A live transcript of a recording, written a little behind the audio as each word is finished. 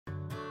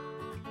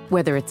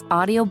Whether it's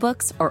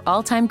audiobooks or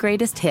all-time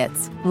greatest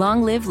hits,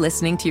 long live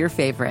listening to your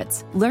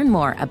favorites. Learn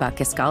more about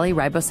Kisqali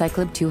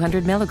Ribociclib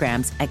 200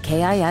 milligrams at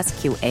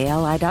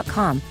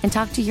KISQALI.com and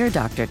talk to your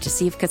doctor to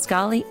see if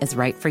Kisqali is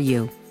right for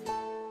you.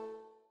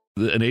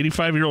 An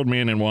 85-year-old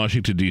man in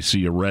Washington,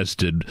 D.C.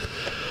 arrested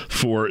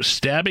for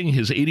stabbing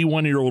his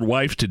 81-year-old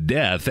wife to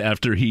death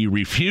after he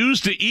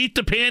refused to eat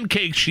the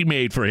pancakes she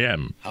made for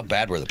him. How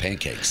bad were the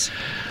pancakes?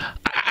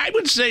 I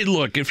would say,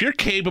 look, if you're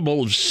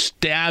capable of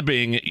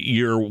stabbing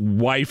your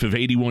wife of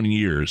 81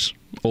 years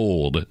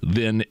old,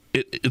 then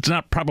it's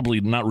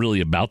probably not really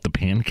about the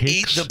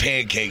pancakes. Eat the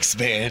pancakes,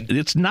 man.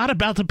 It's not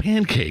about the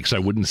pancakes, I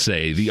wouldn't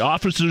say. The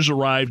officers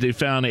arrived. They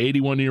found an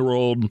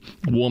 81-year-old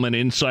woman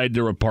inside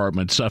their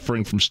apartment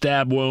suffering from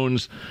stab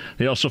wounds.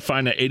 They also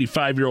find an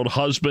 85-year-old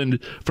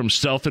husband from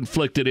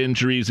self-inflicted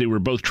injuries. They were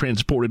both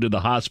transported to the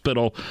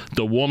hospital.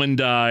 The woman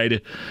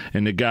died,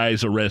 and the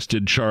guy's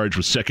arrested, charged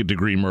with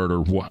second-degree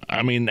murder.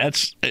 I mean,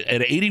 that's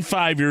at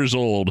 85 years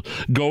old,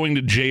 going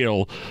to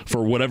jail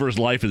for whatever his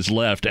life is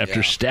left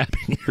after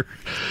stabbing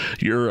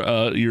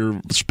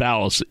your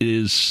spouse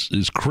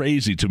is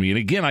crazy to me. And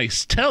again, I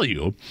tell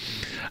you,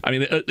 I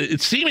mean,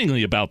 it's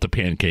seemingly about the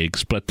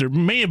pancakes, but there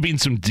may have been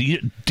some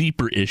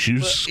deeper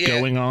issues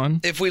going on.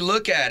 If we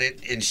look at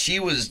it, and she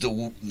was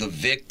the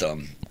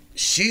victim,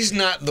 she's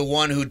not the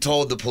one who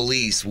told the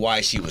police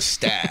why she was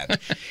stabbed.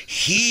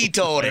 He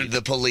told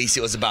the police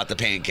it was about the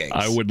pancakes.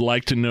 I would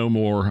like to know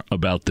more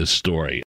about this story.